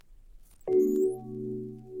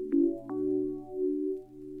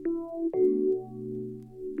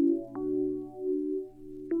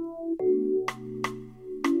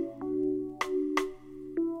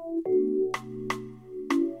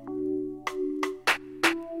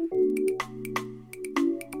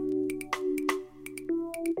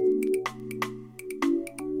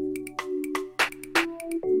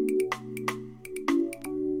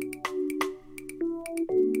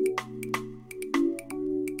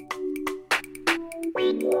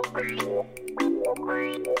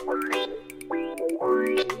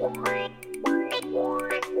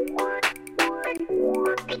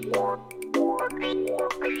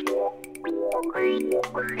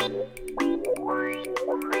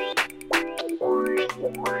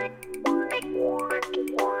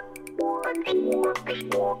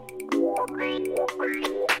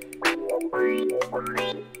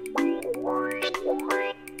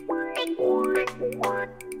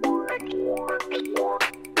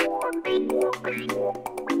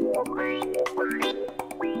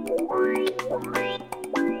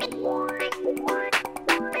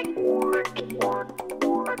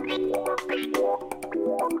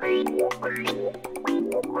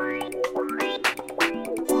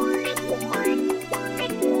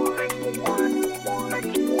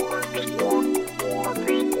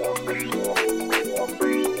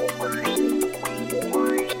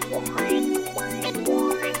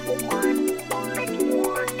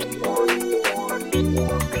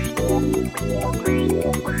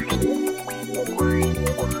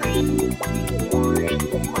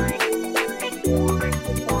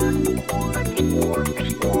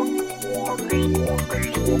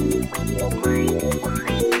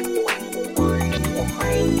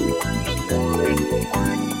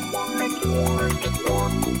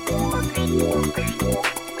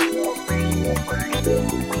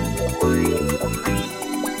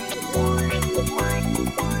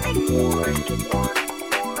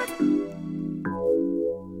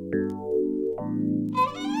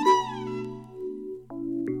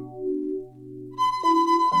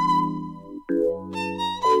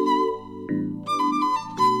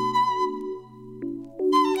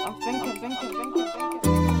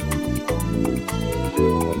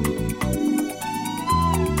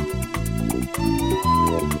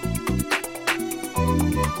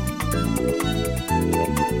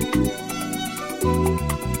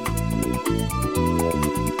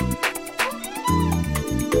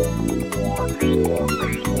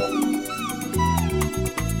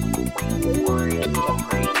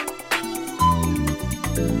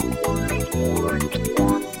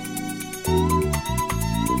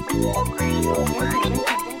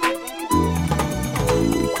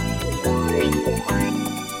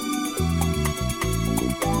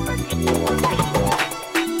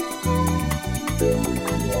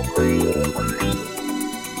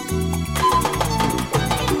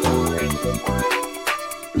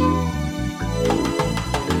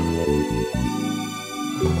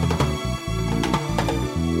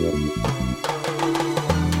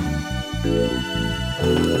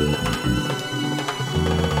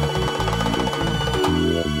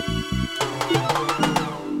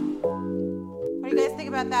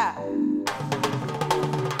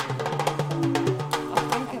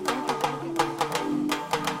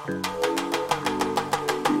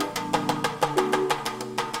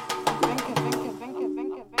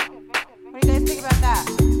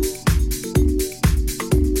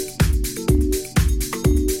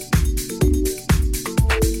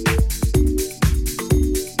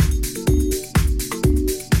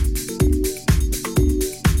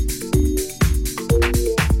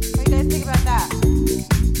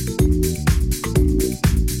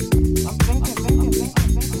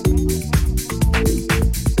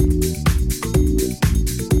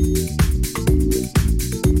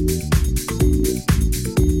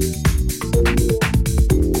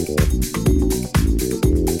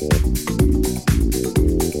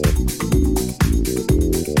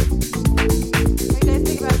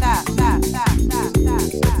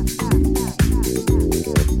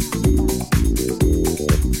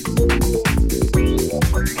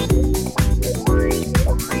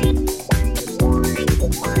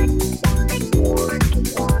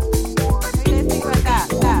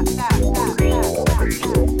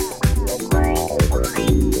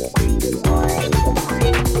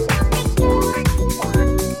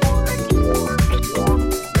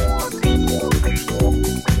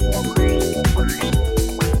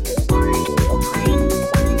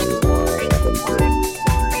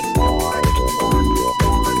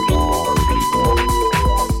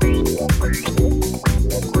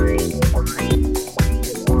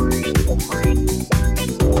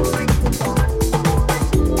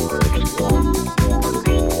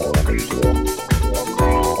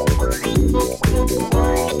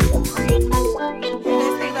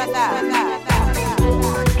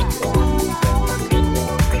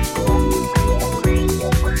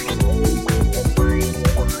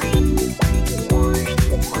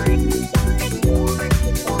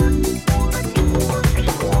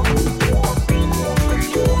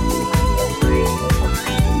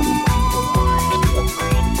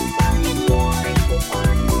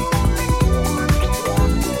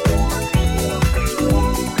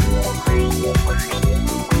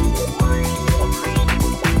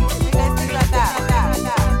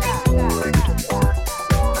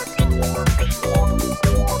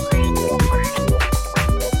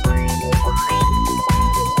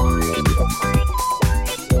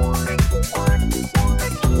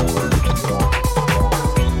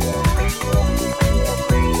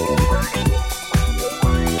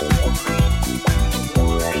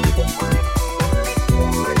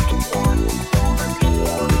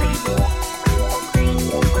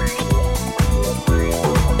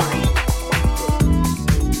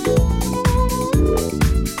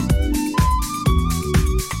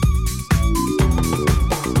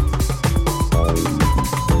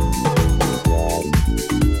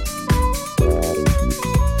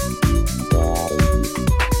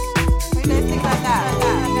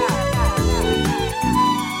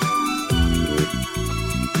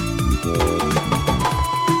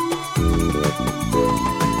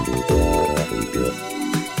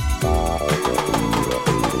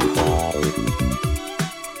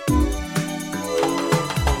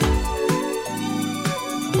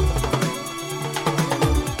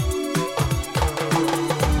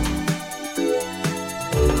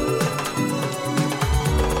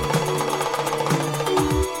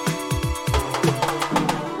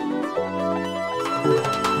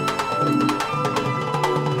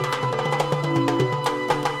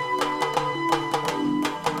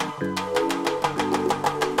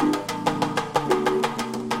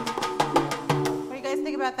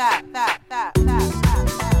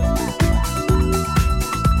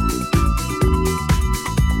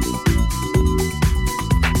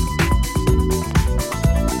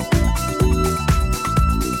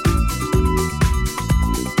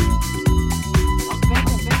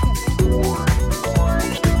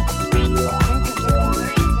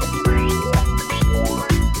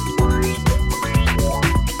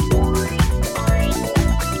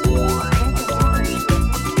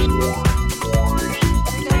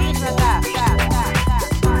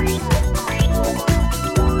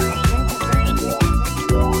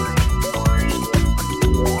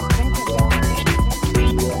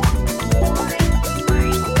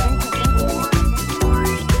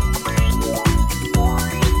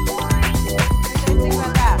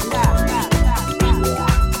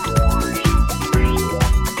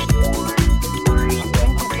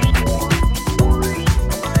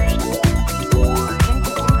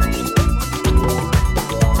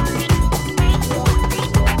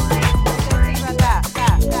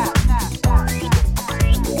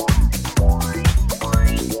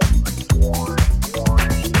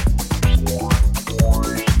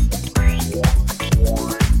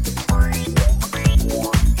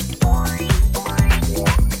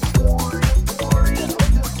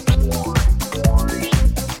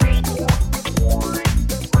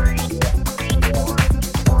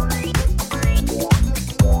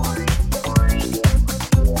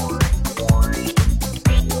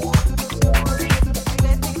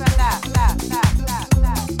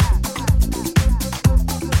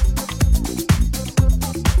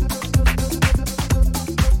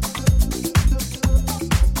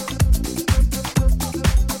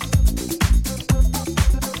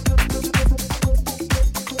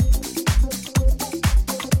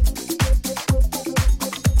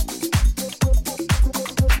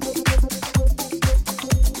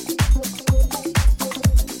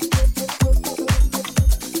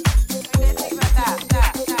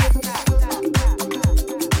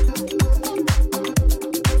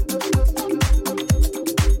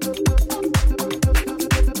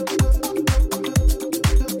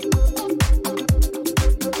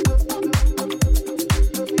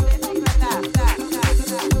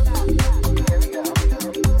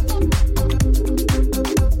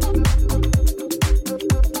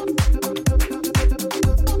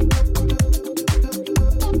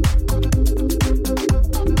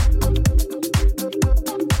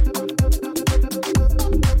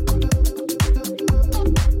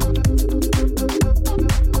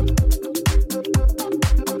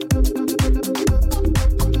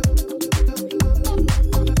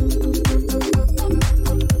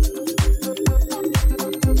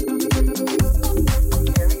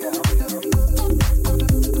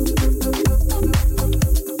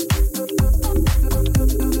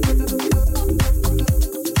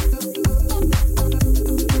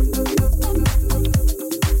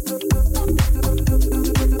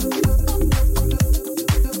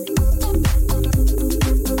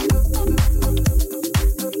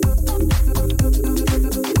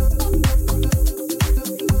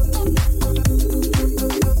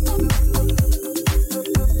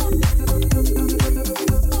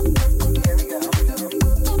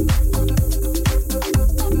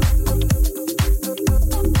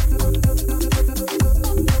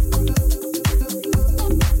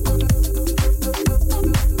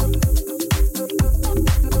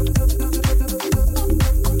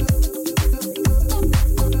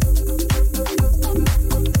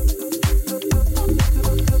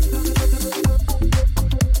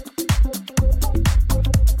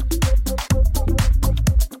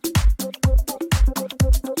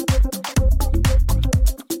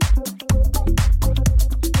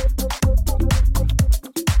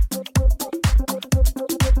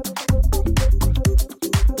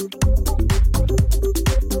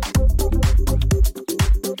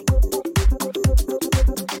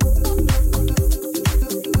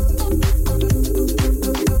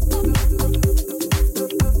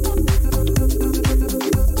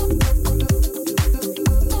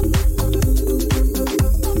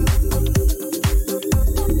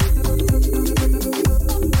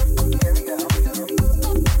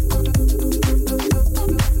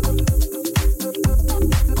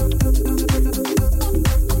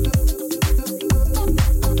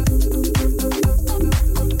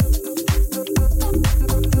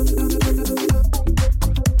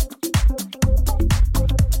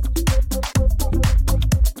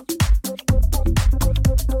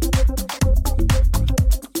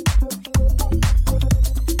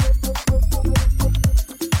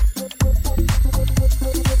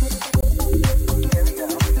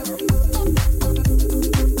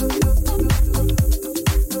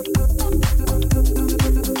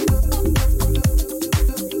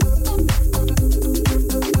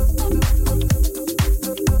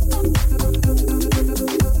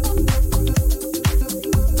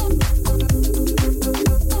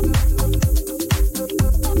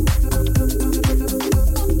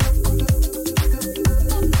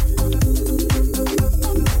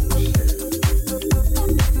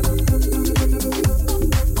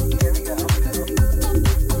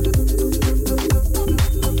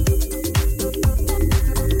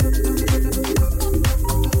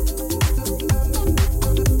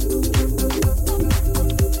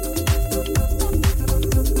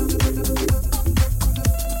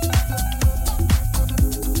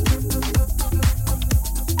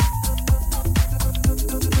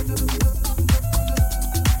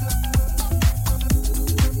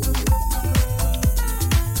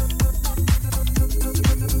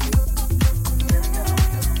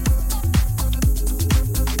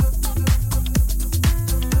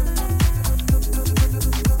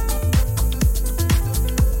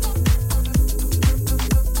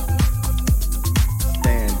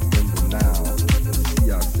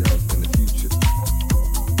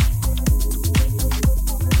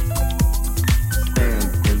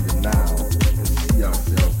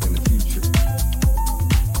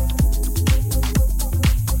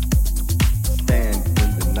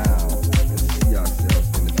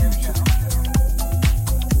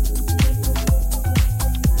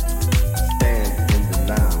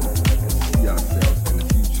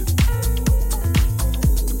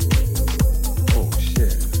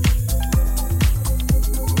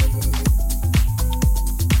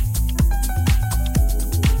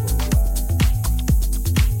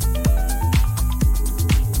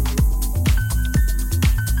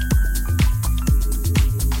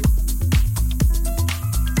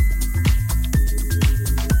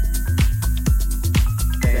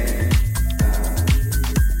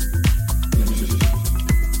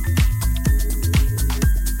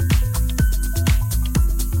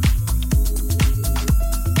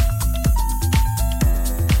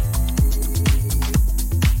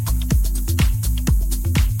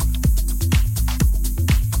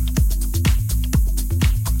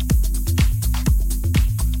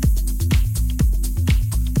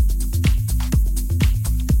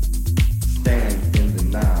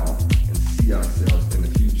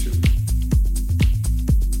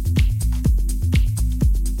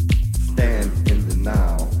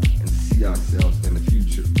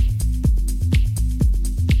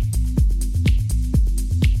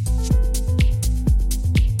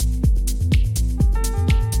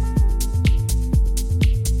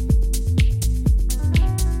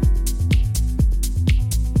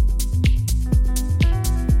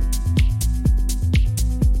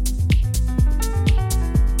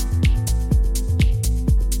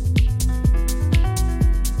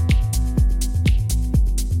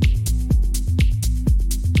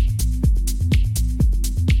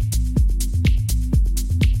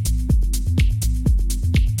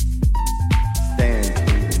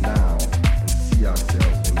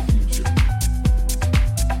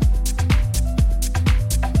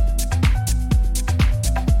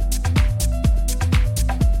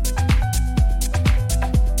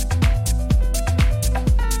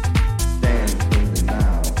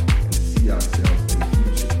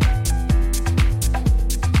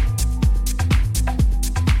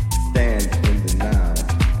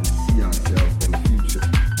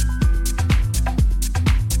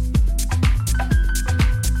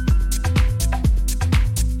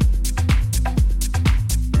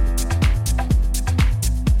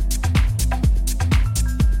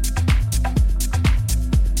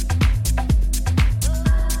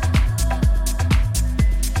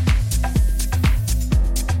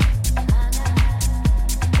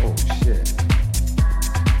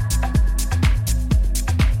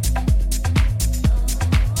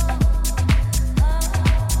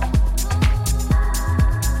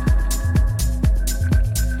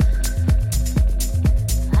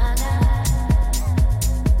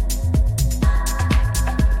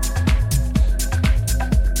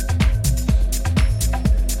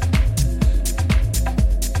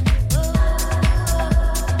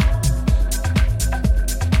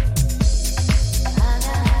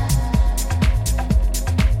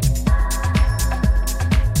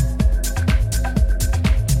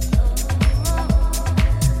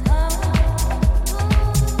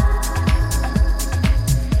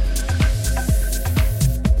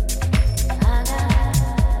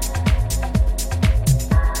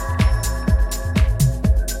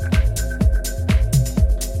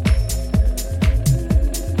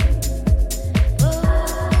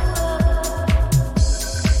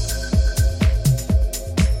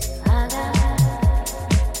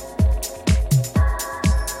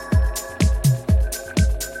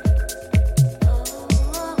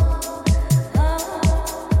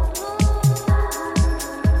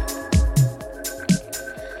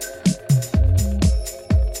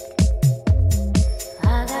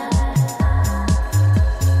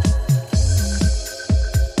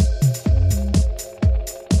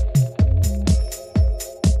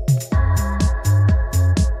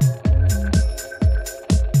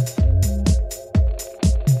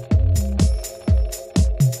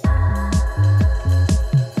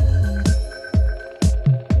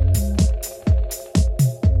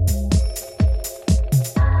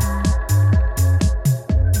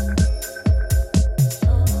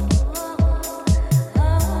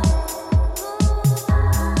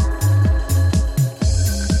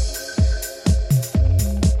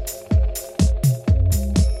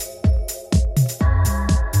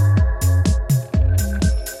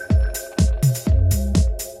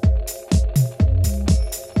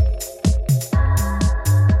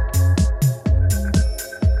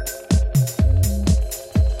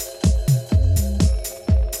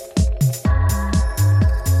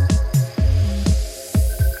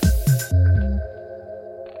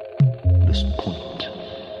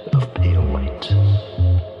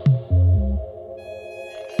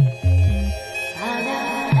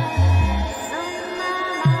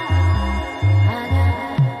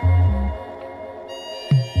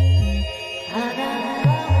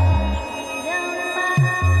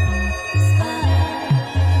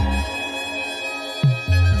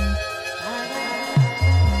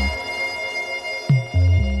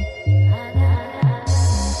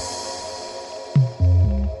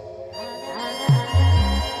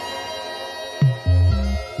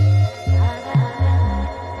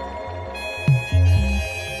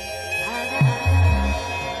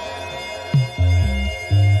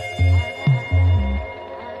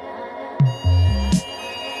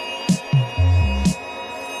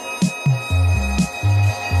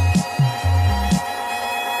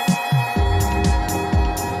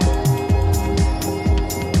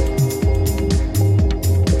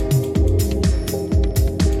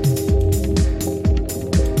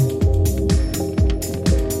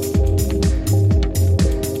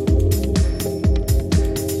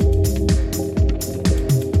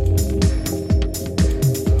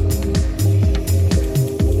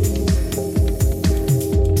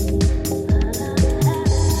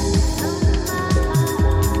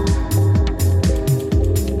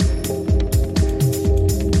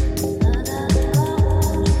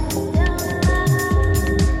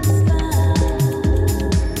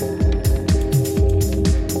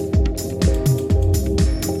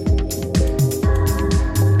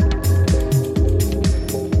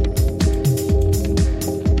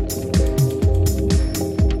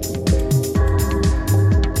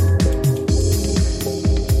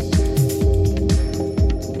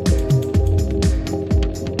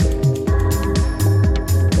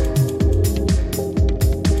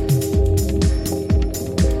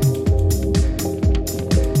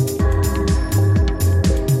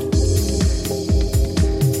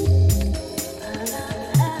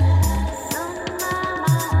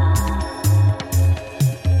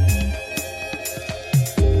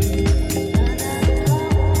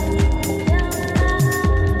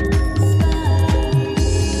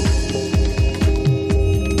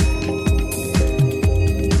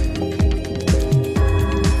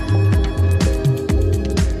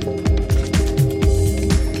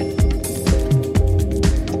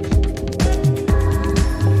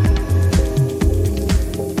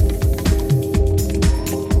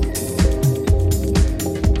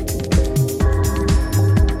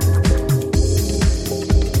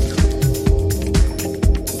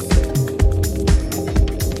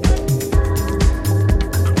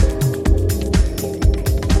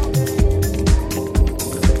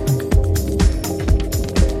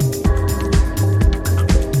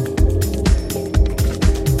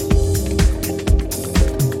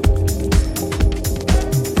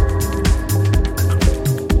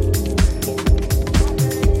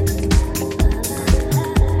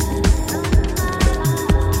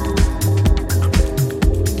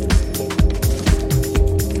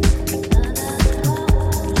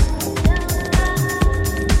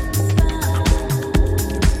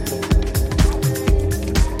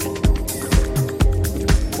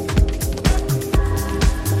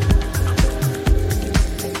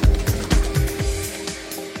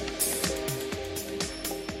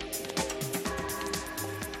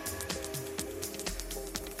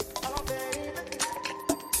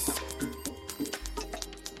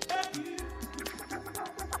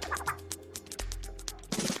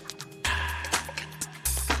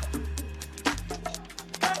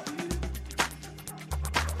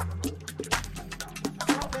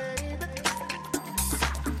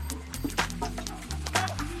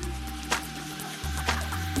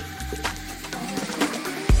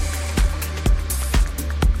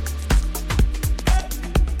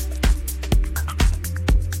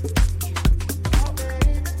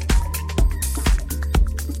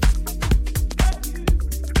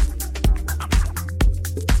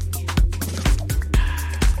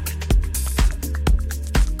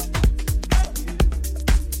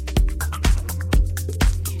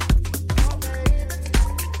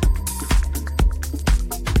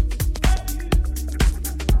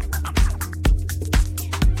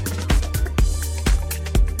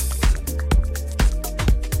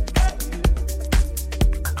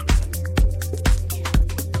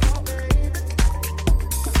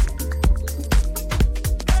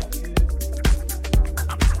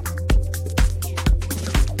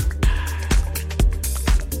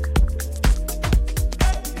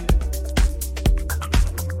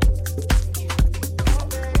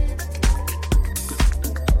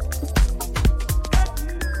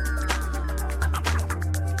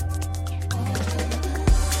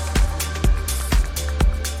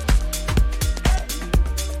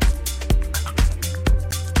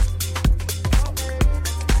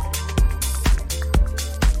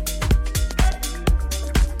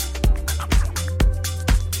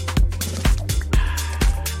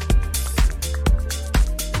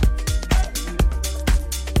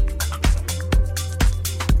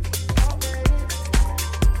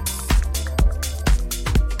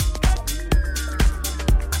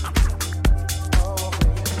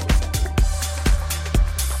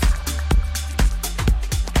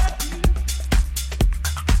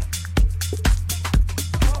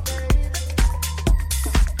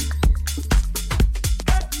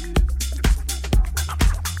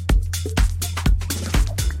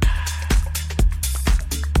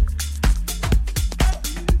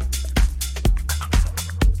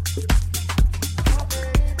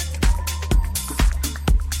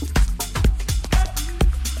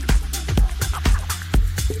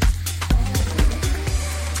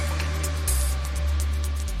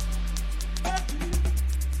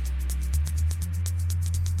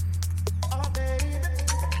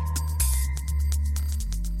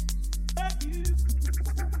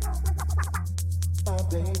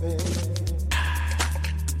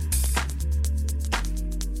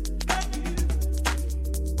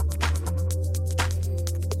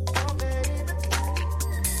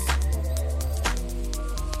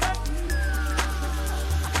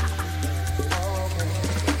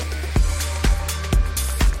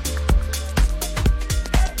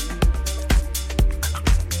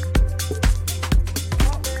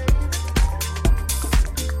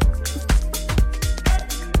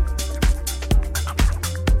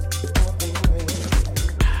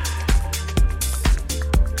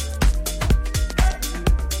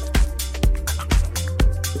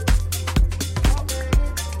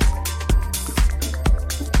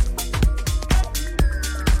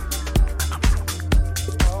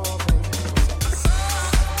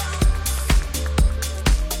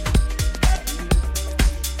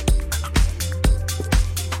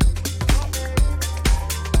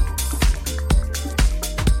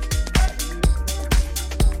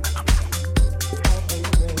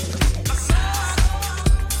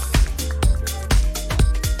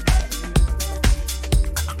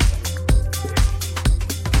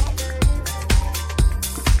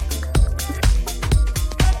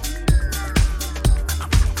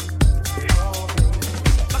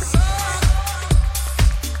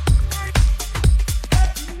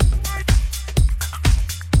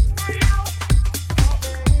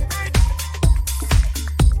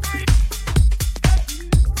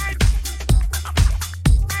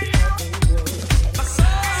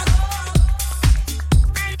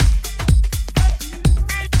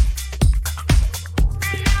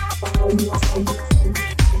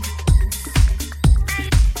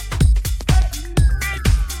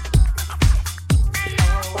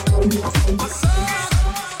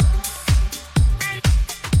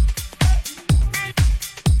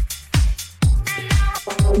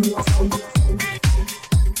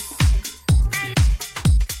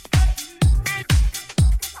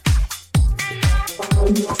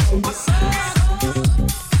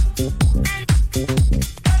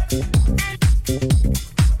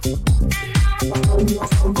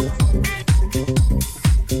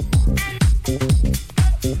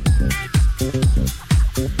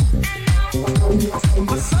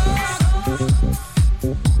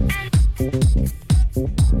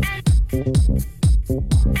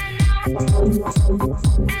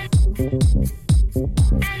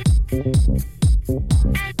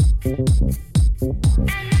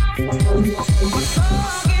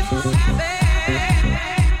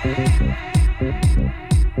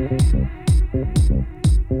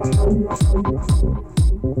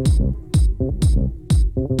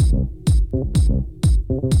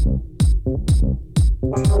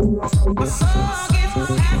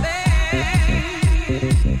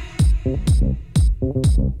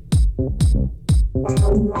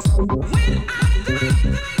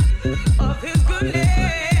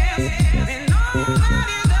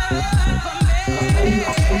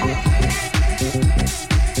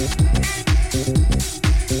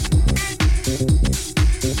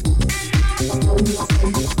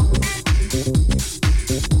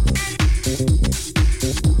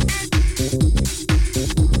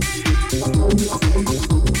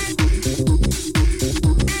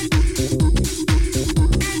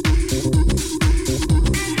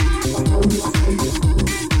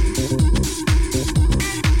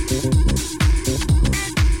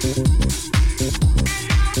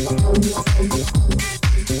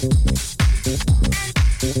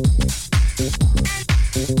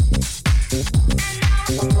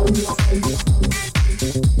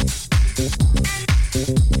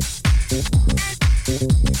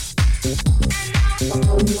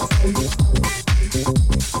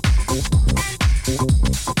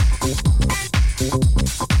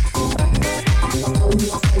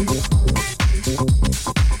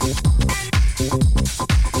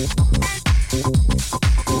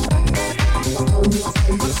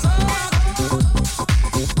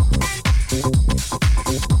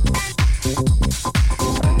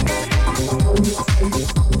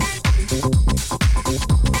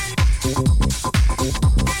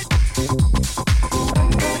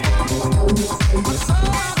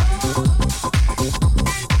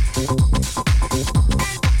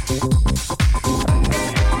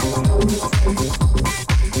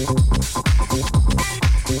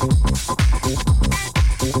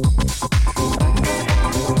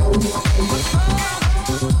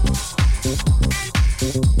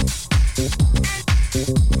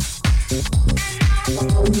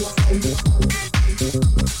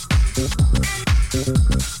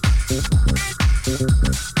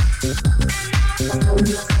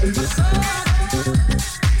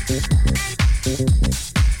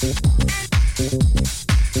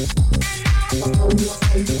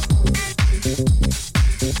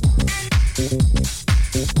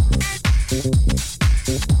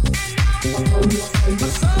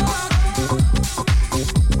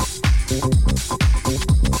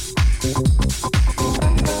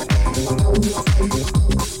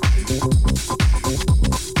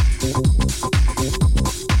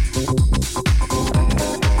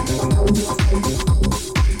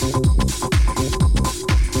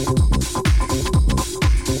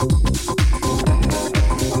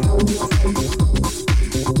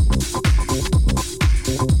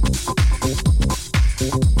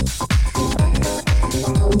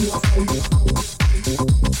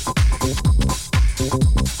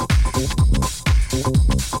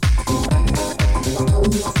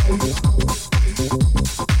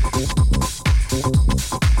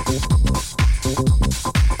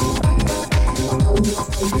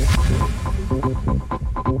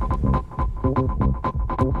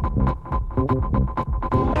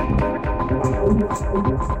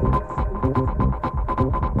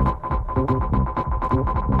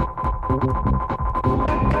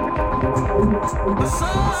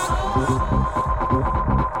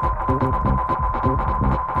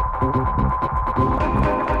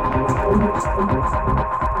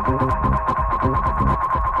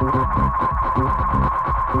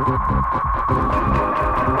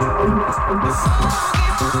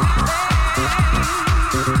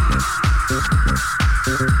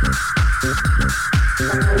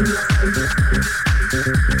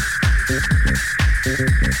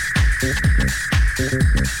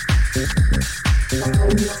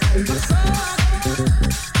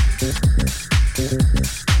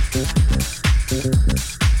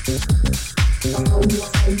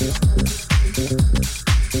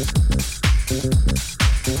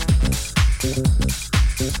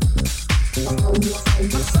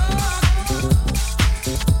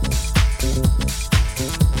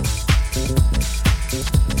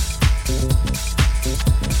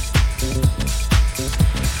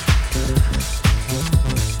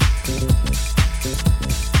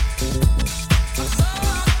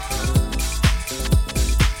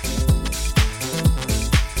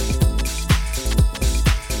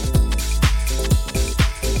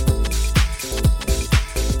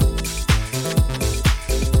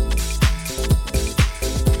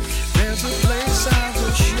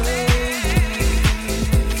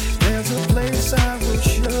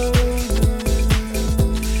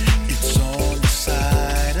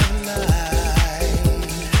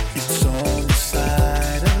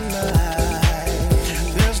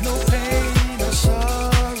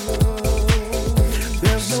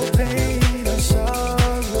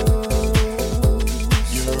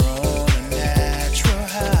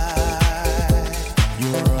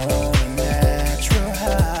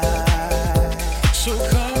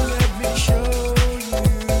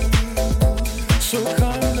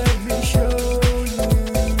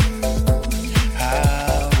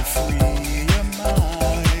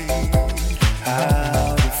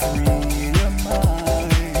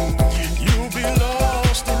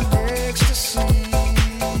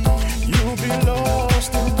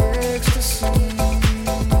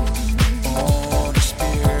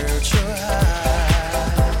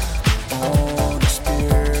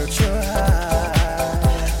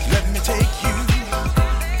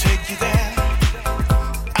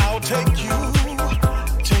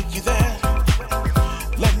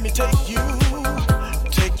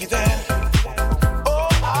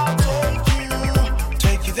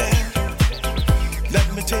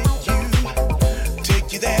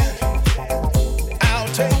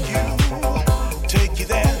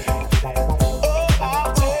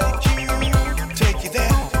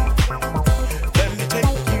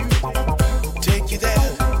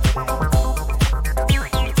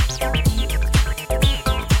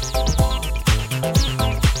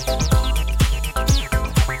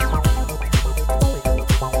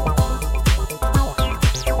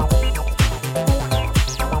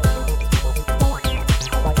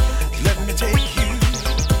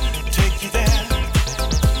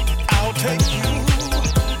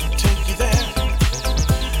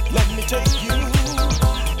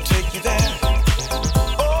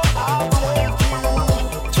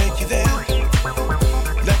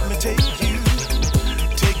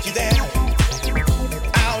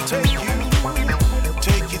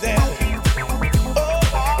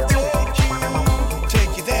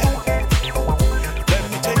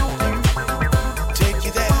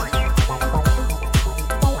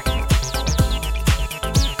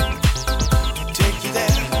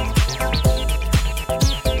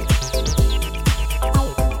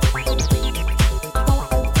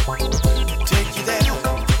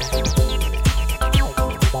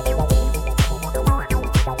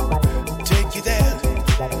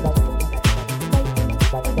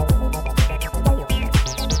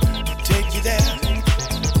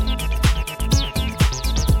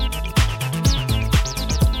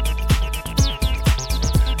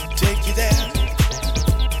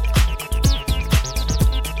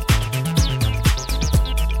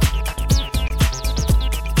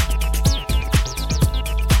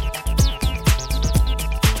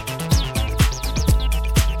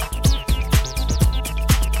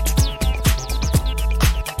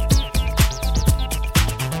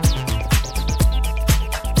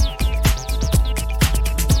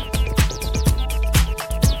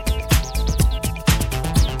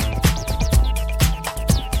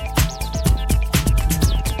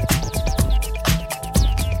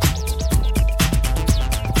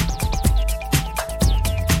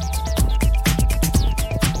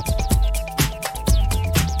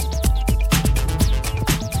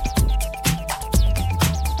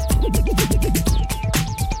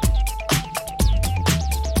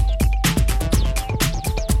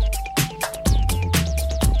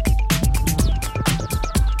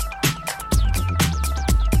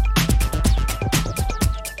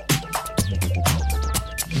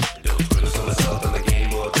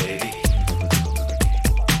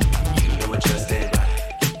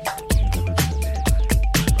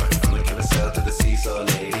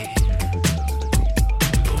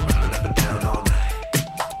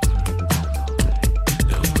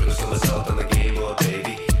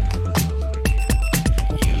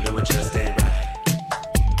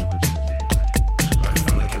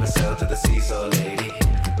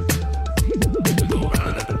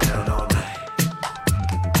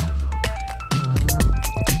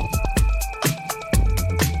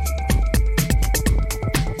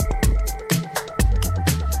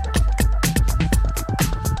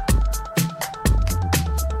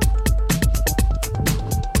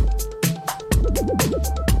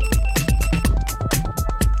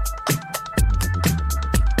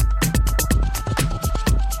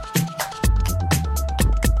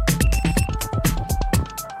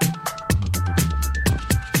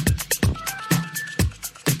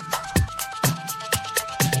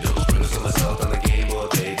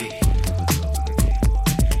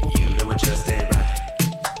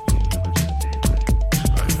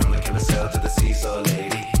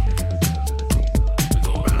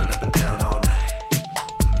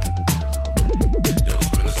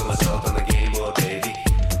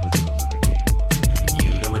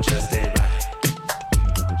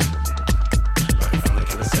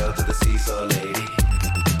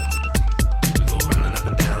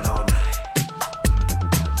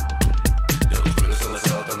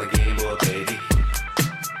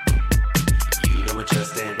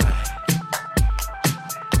just ain't right.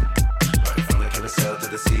 Right from the carousel to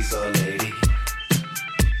the seesaw, lady.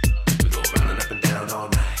 We go round and up and down all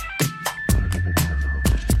night.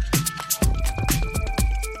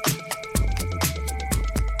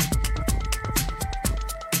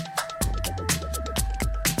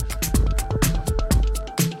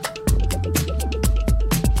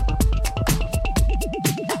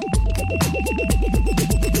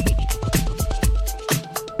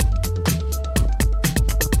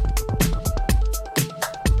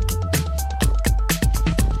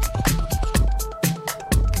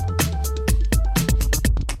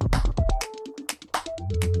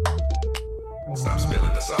 Stop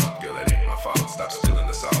spilling the salt, girl, it ain't my fault. Stop spilling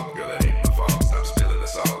the salt, girl, it ain't my fault. Stop spilling the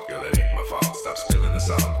salt, girl, it ain't my fault. Stop spilling the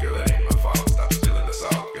salt, girl, it ain't my fault. Stop spilling the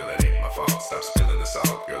salt, girl, it ain't my fault. Stop spilling the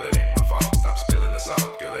salt, girl, it ain't my fault. Stop spilling the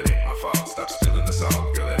salt, girl, it ain't my fault. Stop spilling the salt,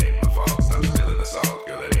 girl, it ain't my fault. Stop spilling the salt,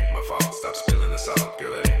 girl, it ain't my fault. Stop spilling the salt,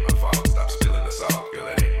 girl, it ain't my fault. Stop spilling the salt,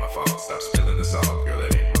 girl, it ain't my fault. Stop spilling the salt, girl,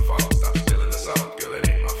 it ain't my fault. Stop spilling the salt, girl, it ain't my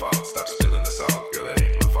fault. Stop spilling the salt, girl, it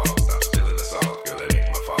ain't my fault. Stop spilling the salt, girl, it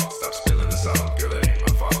ain't my fault. Stop spilling the salt, girl, it ain't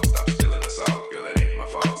my fault. Stop spilling the salt, girl, it ain't my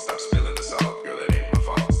fault. Stop spilling the salt, girl, it ain't my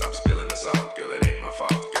fault. Stop spilling the salt, girl, it ain't my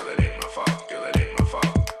fault. Girl, it ain't my fault. Girl, it ain't my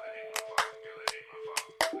fault.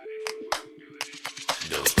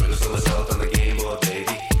 Don't sprinkle some salt on the game boy,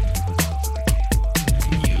 baby.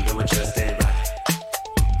 You know it just ain't right.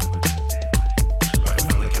 Right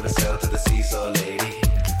from the carousel to the seesaw, lady.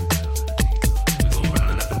 We go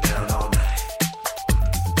round and up and down all night.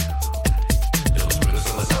 Don't sprinkle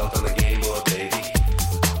some salt on the game boy, baby.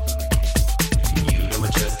 You know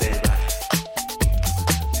it just ain't right.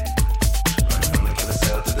 Right from the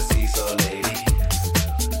carousel to the seesaw, lady.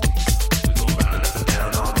 We go round and up and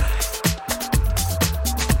down all night. Don't sprinkle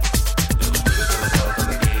some salt on the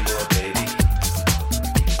game boy, baby.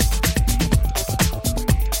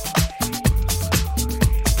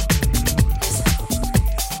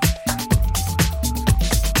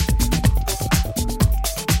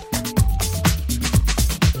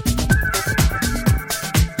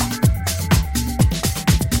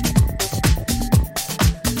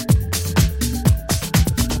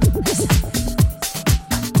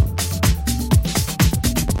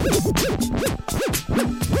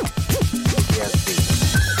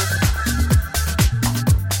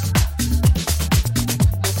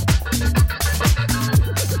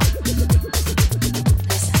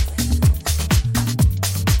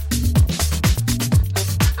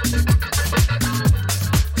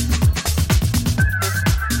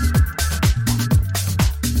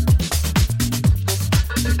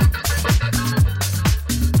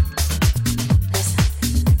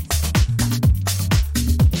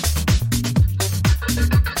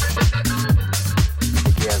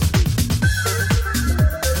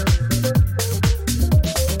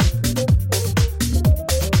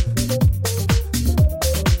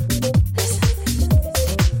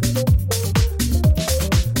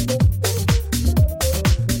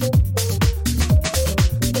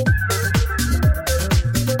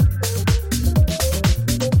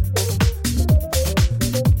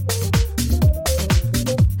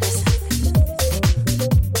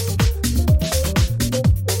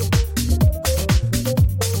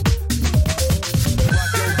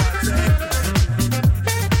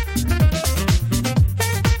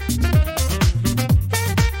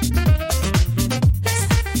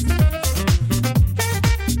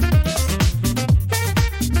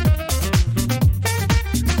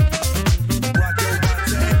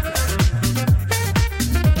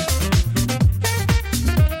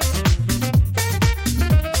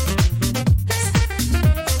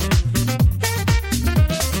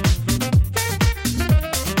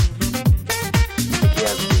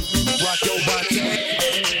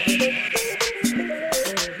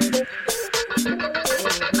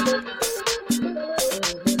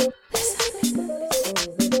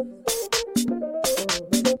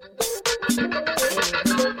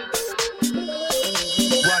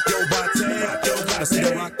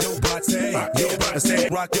 I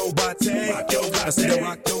said rock your body. I said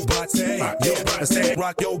rock your body. I said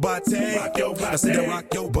rock your body. I said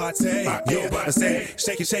rock your body. I said rock your body. I said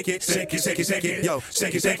shake it, shake it, shake it, shake it, shake it. Yo,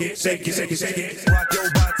 shake it, shake it, shake it, shake it, shake it. Rock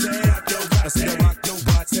your body. I said rock your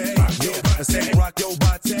body. I said rock your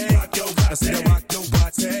body. I said rock your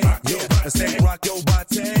body. I said rock your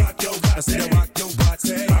body. I said rock your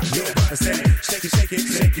body. I said shake it, shake it,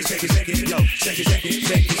 shake it, shake it, shake it. Yo, shake it, shake it,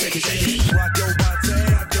 shake it, shake it, shake it. Rock your body.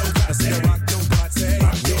 I said rock your body.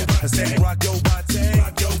 I said rock your body.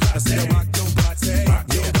 I said rock your body.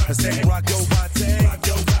 I said rock your body.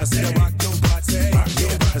 I said rock your body.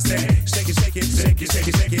 I said shake it, shake it, shake it, shake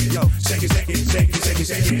it, shake it. Yo, shake it, shake it.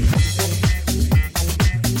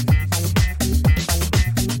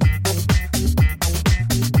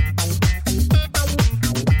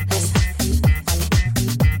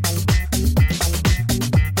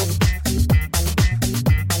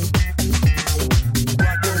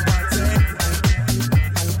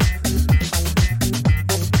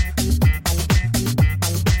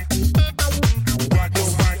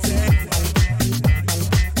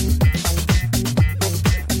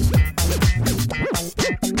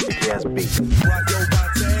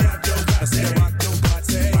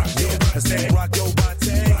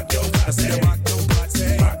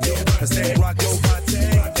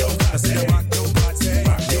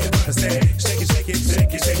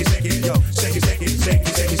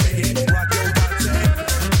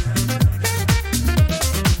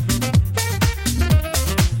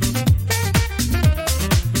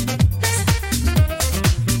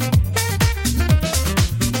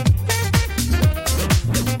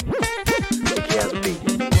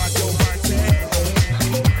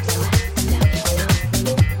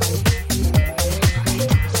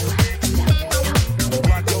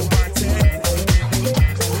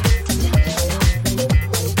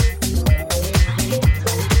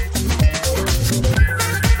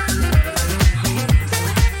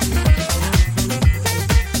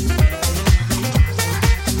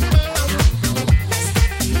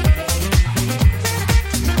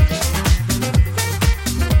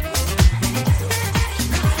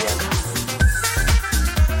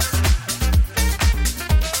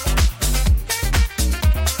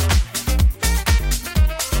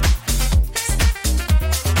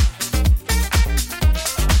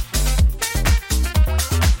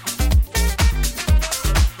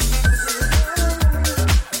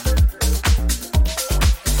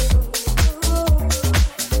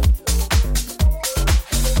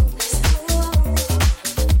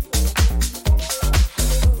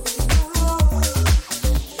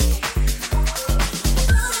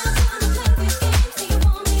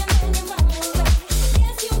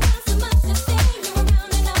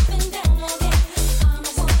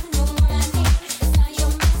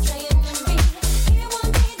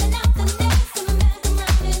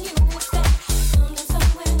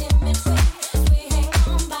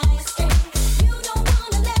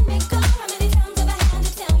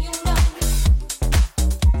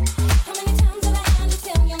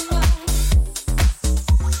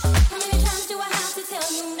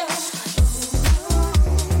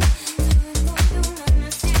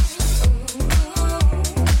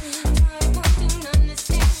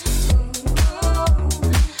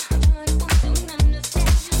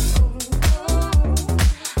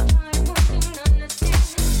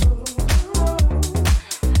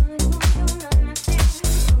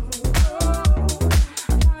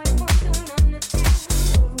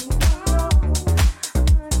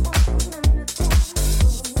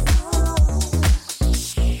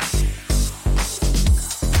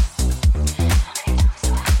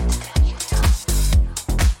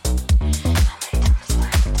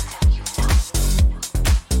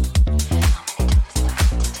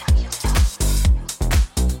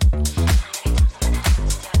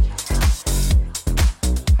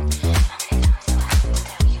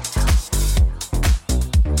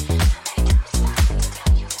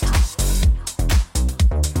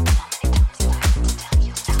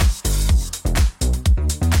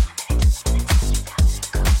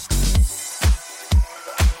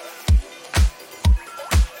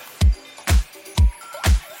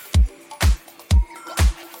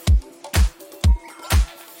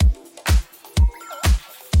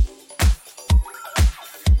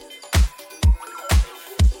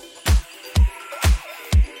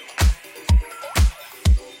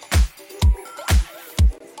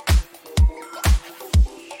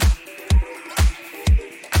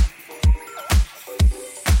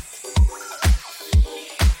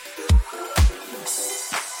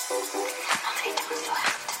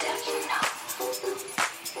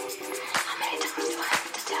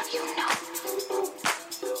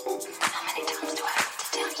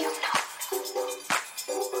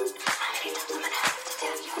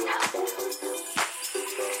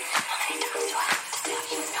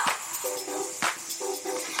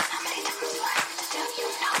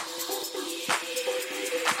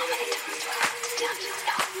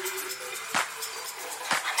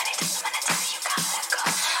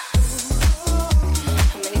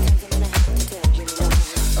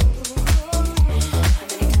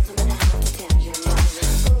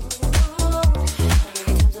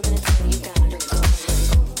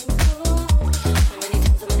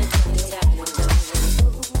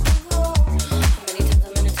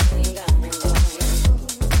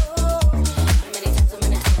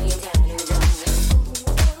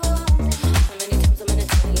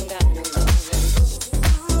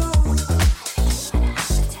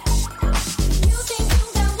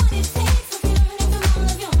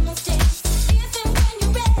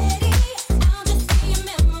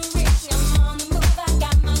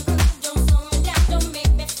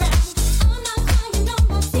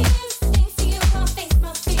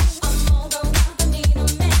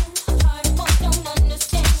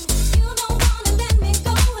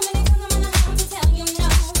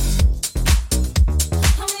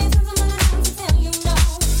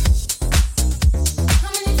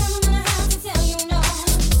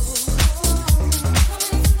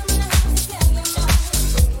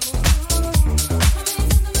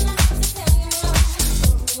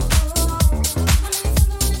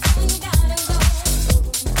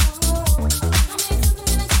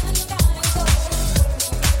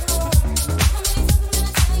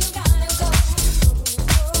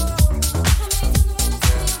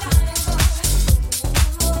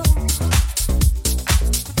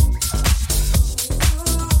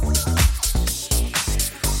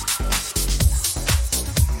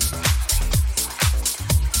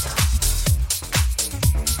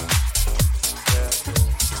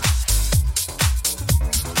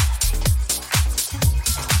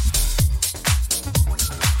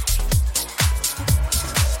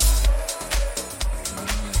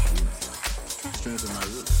 strengthen my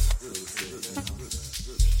roots.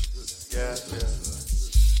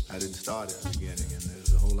 Yeah. I didn't start at the beginning, and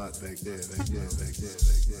there's a whole lot back there.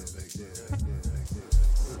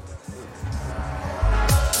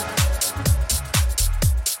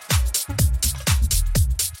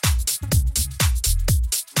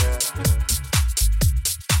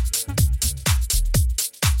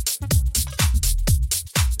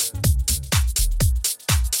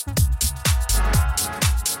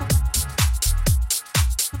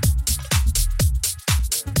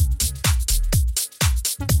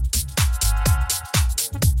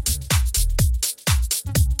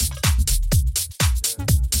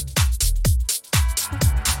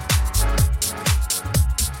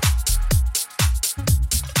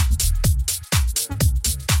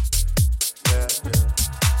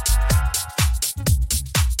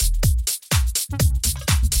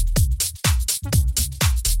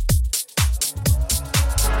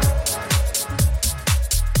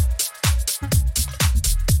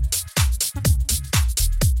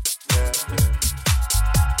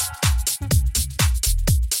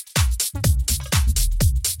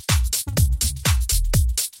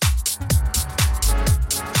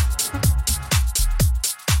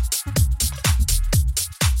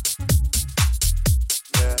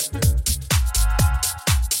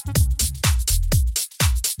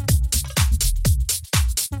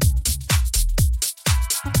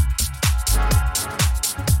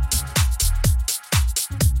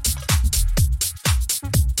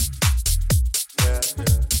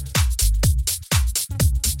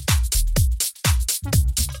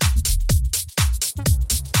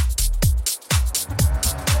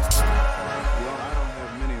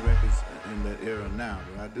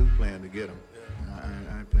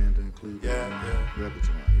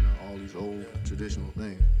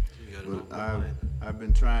 I've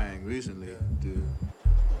been trying recently to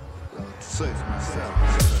search myself,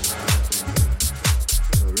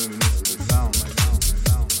 reminisce of the sound like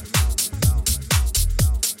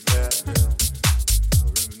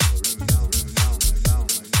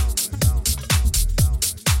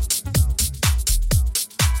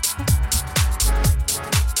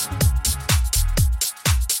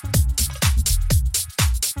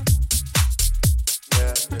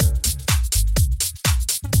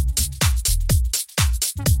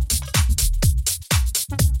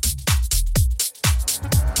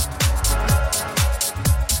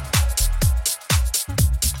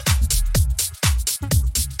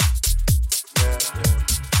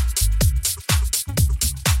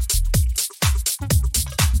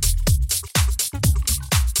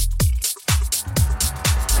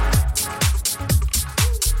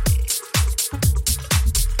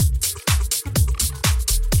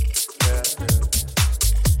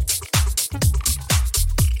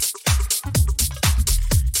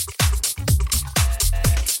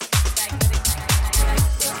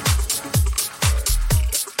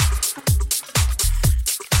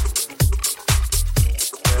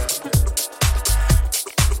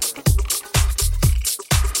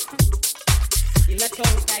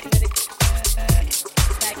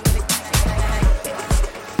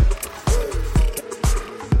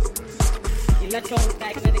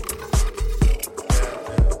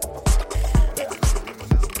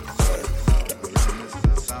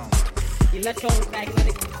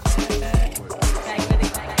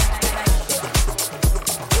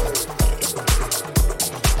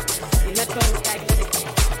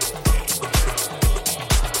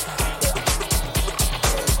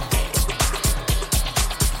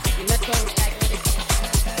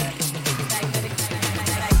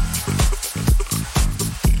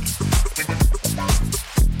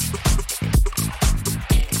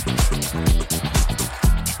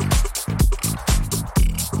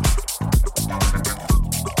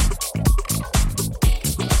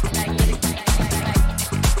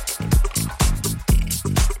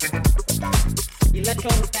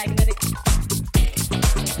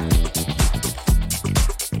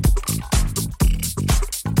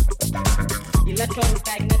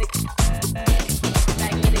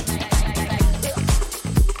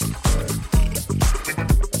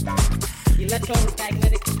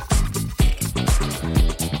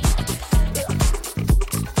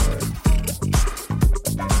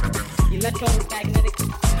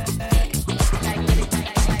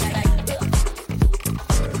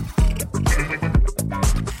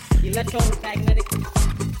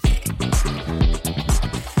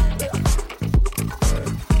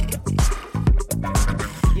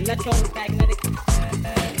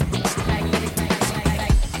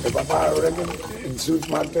suits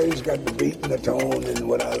my taste, got the beat and the tone and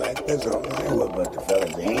what I like, that's all. I ain't worried about the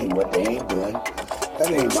fellas, they ain't what they ain't doing. That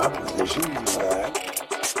ain't my position, alright?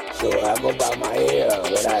 So I go by my ear,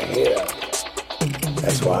 what I hear.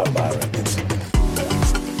 That's why I buy records.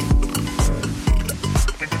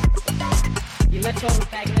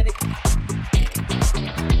 Electromagnetic.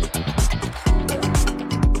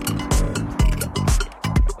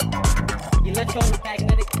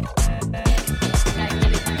 Electromagnetic.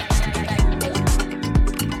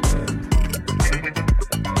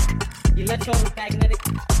 Electromagnetic.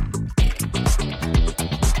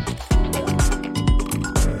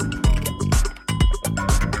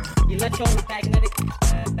 Electromagnetic.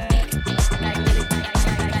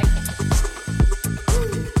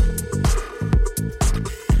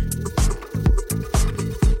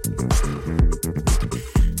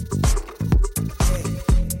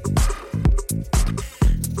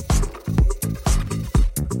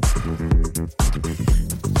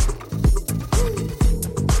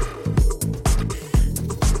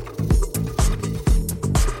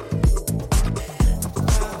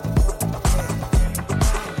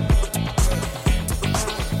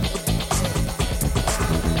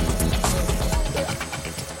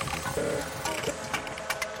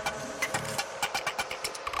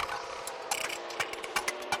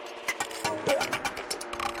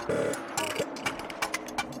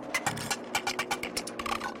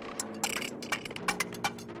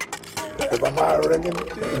 If I buy a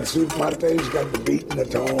record and suit my taste, got the beat and the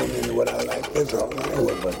tone and what I like, that's all I know.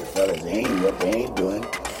 But the fellas ain't what they ain't doing.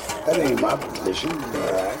 That ain't my position,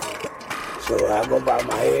 alright? So I go by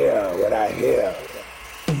my ear, what I hear.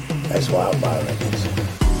 That's why I buy records.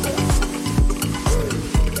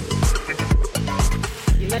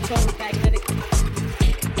 Electromagnetic.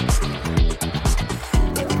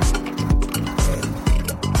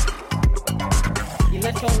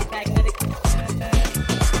 Electromagnetic.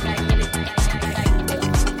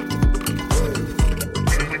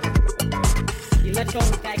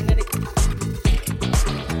 Electromagnetic.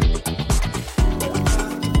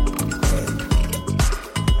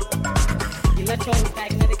 Electromagnetic.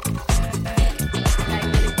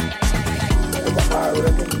 If I buy a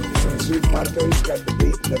record and suit my taste, got the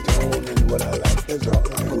beat and the tone and what I like, that's all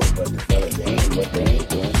I know. But the fellas ain't what they ain't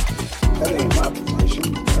doing. That ain't my position,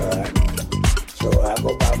 alright? So I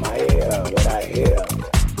go by my ear, what I hear.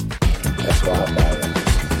 That's why I buy records.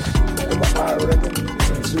 If I buy a record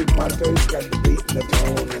and suit my taste, got the beat and the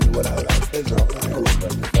tone and what I like, that's all I know.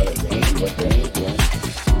 But the fellas ain't what they ain't doing.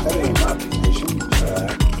 That ain't my position,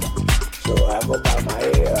 alright? So I go by my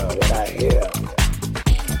ear, what I hear.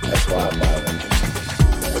 That's why I buy records.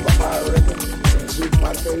 If I buy a record and suit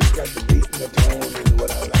my taste, got the beat and the tone and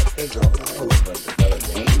what I like, that's all I know. But the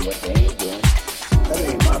fellas ain't what they ain't doing. That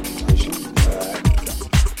ain't my position, alright?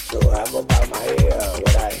 So I go by my ear,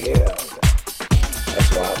 what I hear. That's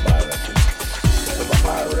why I buy records. If I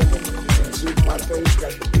buy a record and suit my taste,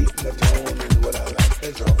 got the beat and the tone and what I like,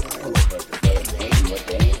 that's all I know. But the fellas ain't what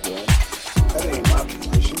they ain't doing. That ain't my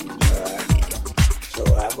position, alright? So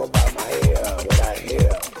I go by my ear, what I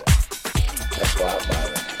hear. That's why I buy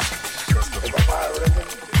records. If I buy a record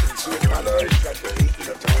and suit my taste, got the beat and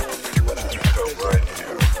the tone and what I like, that's all I know.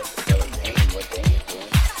 But the fellas ain't what they ain't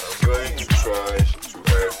doing. I'm going to try to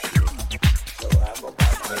help you. So I go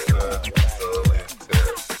by my ear, what I hear. That's why I buy records.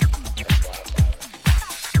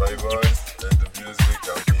 My voice and the music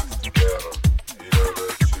are mixed together in order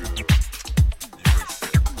to use it.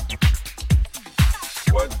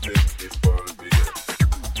 One thing before the beginning,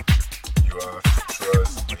 you have to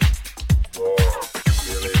trust me more,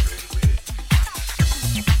 believe in me.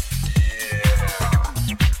 Yeah,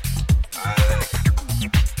 I like it.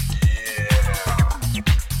 Yeah, I like it. Yeah, I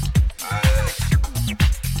like it. Yeah.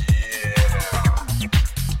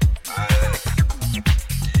 I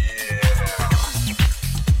like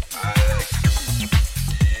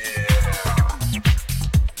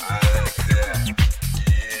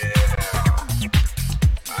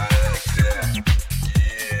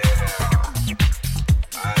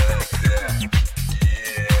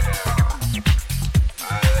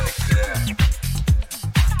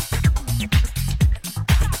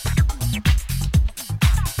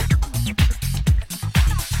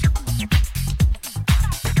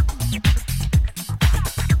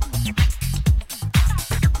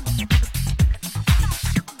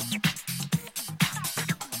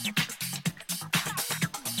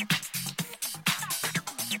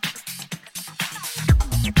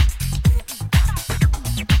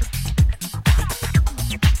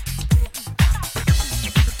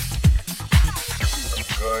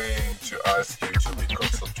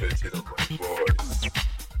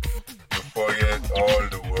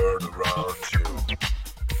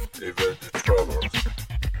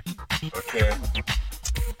Okay?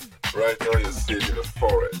 Right now you're sitting in a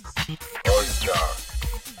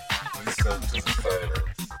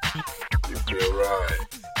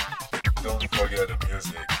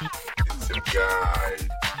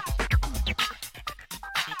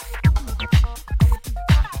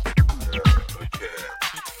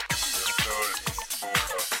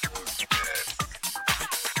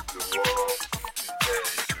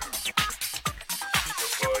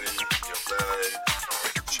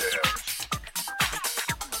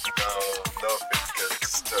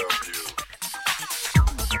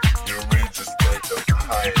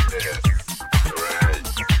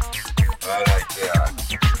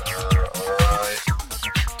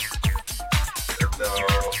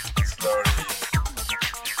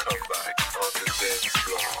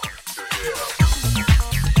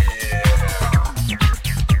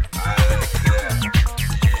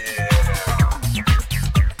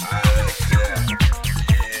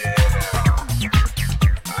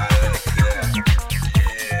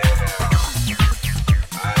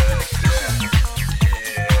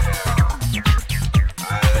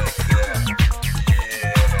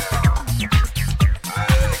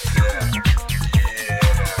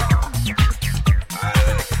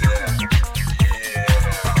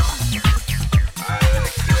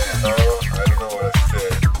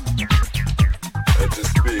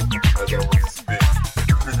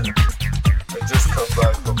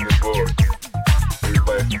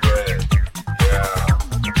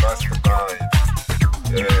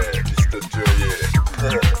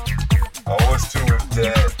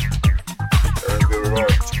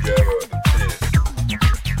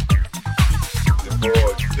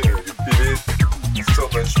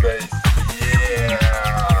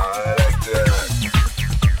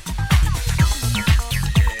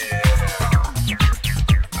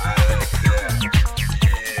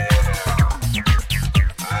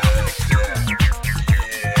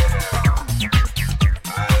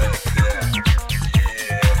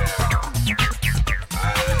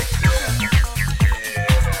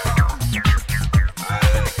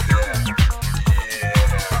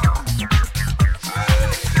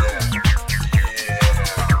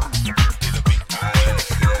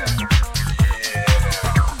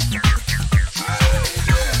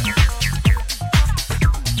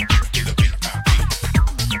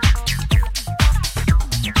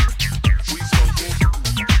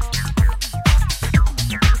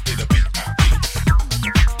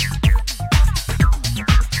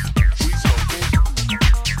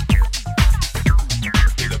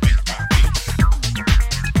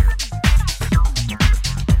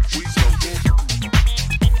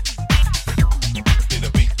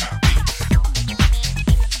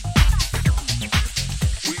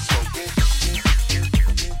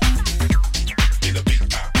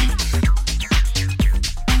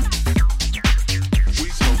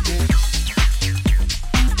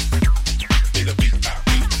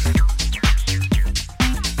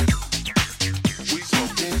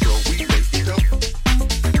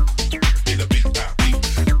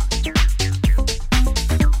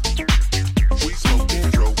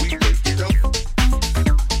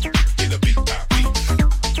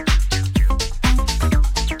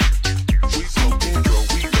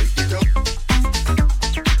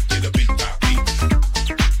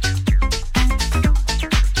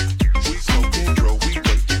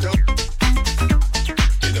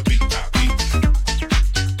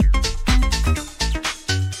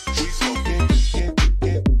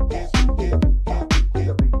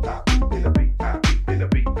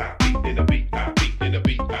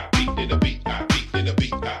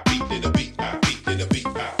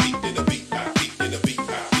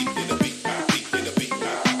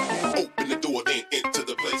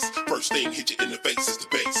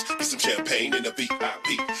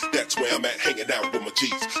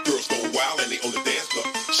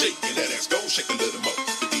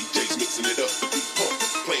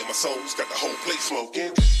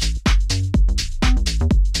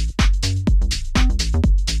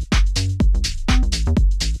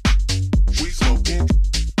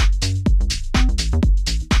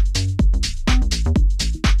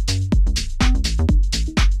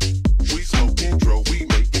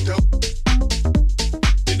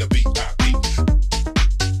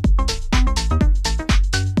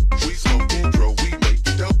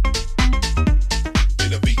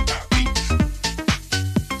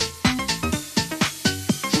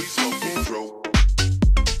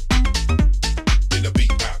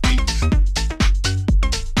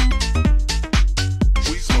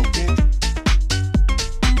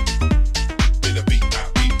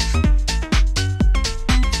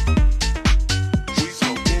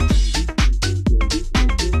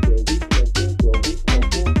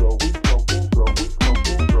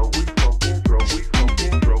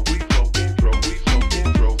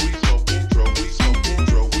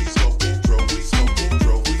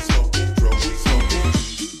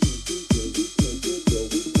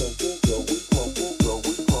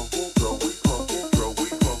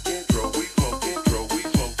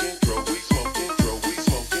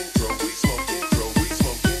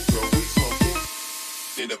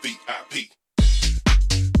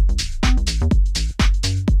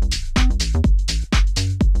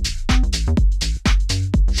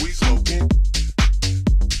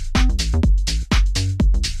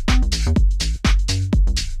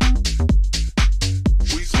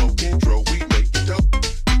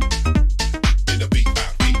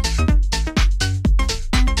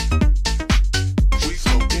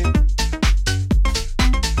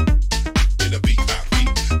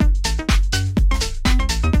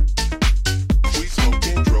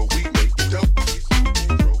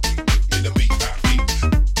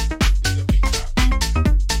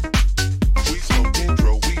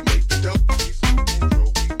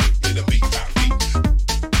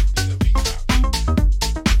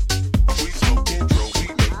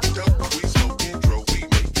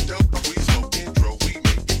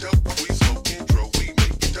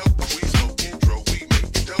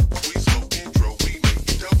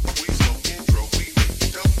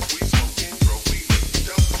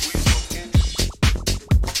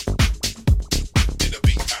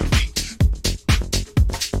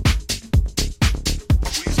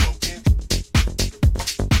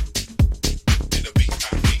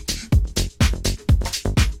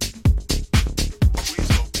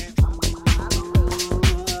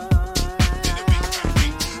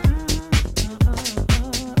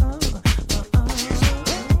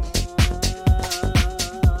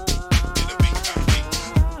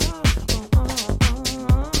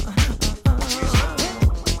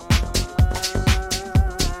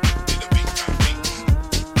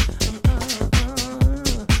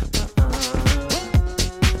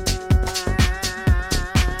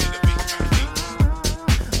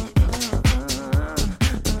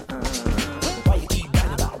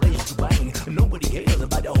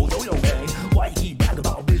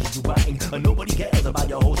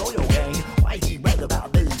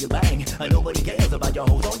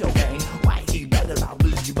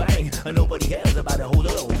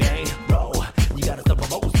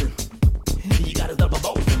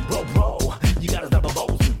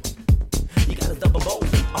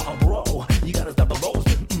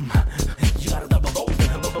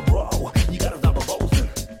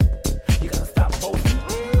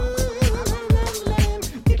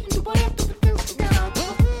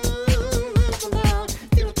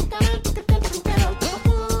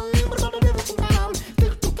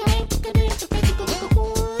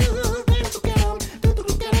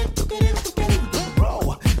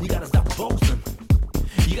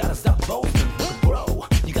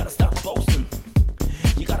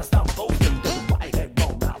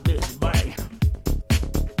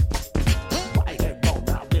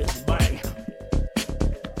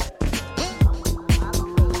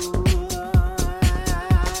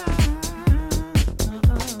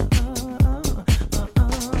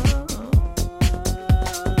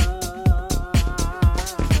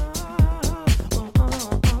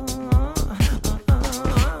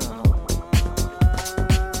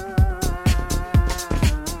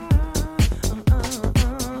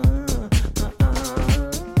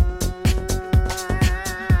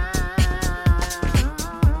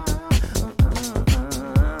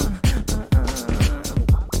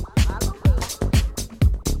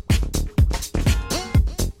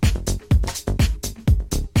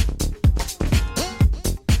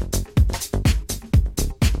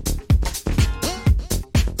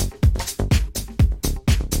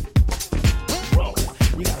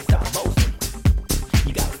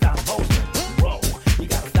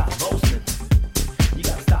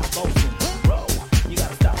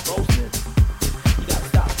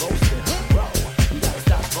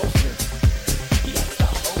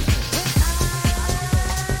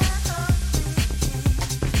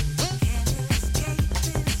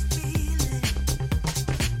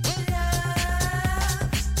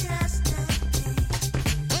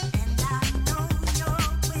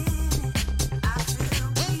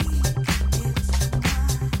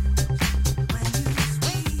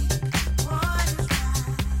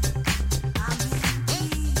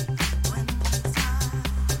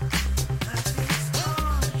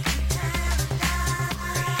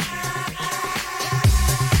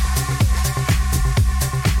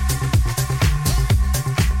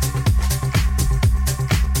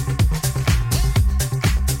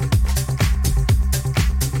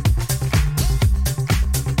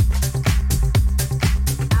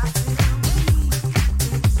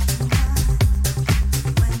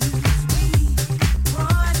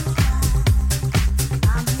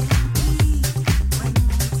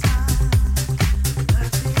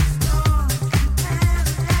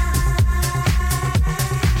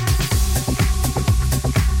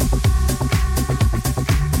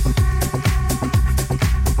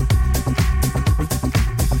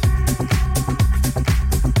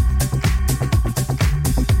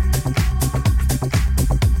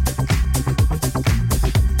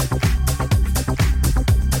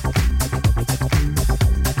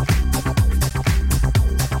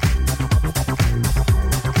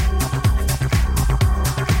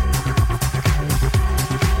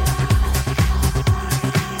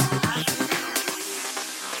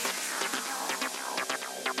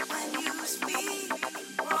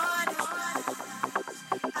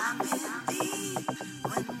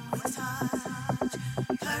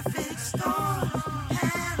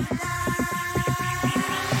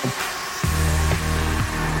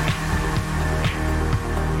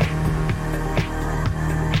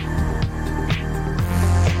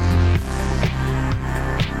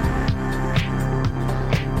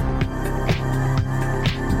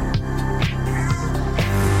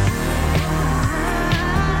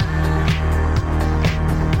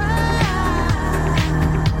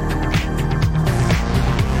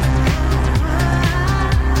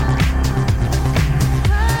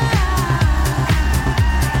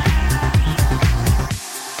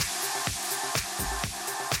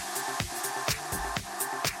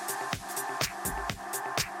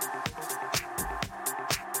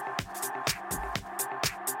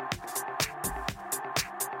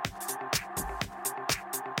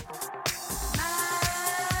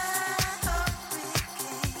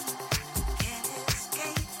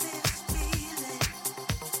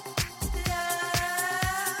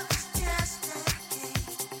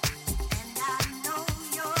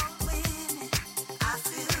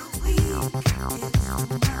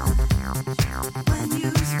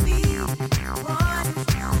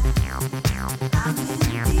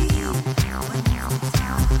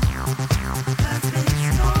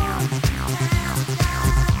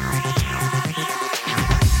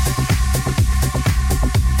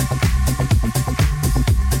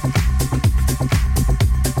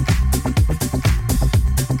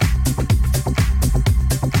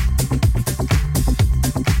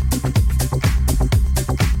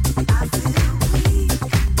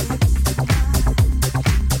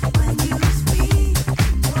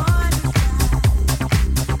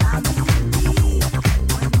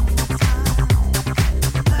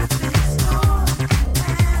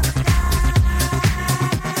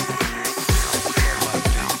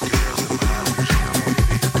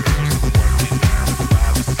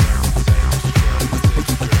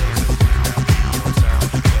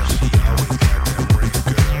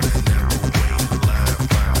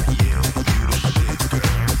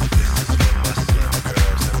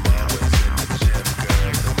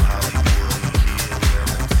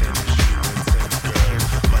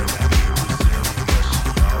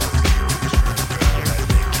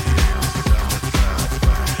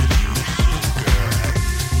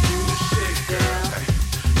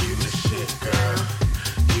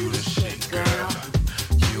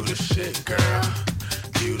girl.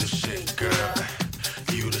 You the shit, girl.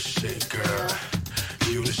 You the shit, girl.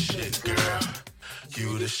 You the shit, girl.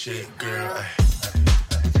 You the shit, girl.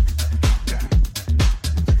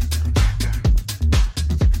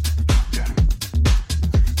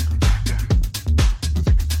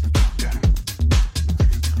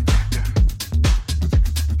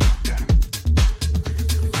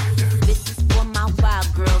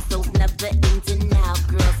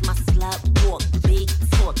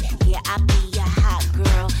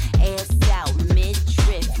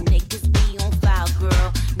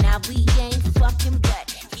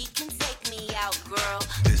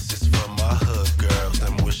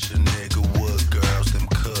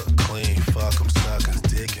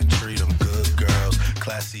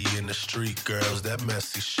 Girls, that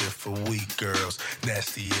messy shit for weak girls.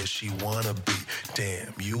 Nasty as she wanna be.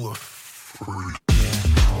 Damn, you a freak. You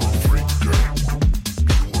a freak girl.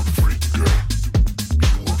 You a freak girl.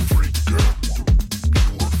 You a freak girl.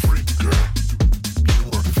 You a freak girl. You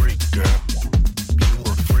a freak girl. You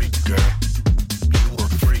a freak girl. You a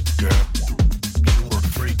freak girl. You a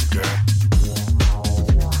freak girl.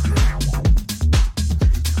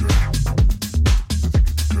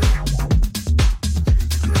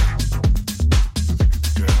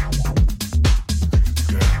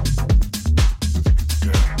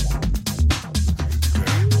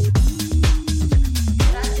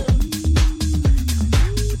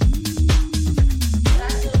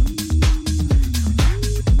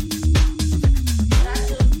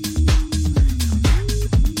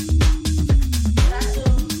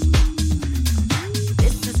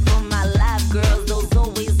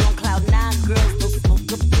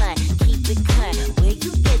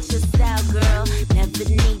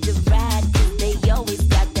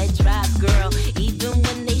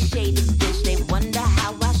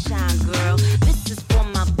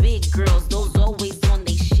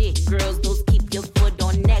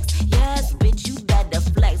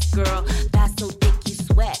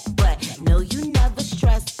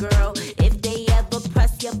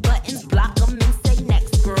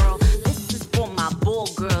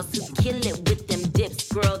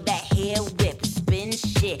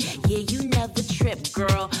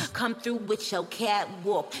 With your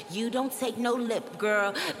catwalk, you don't take no lip,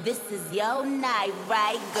 girl. This is your night,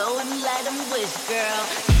 right? Go and let them wish, girl.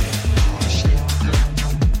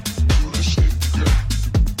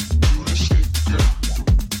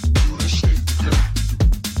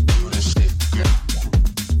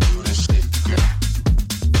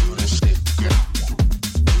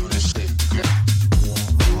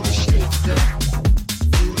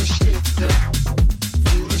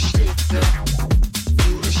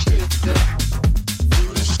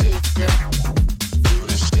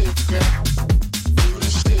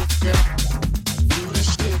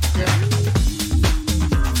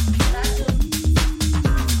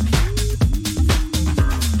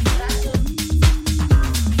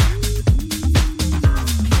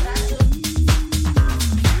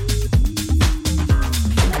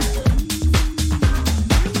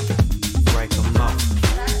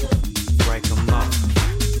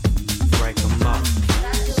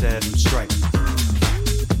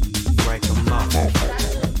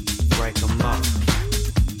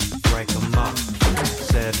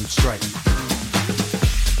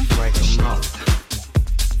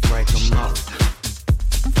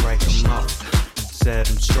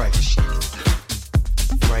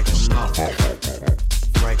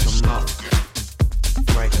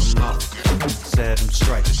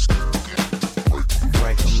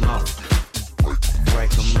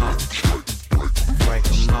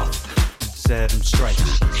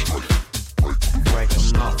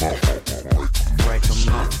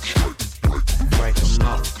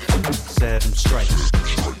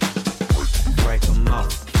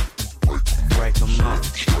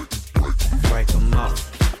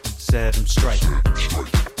 Set 'em straight.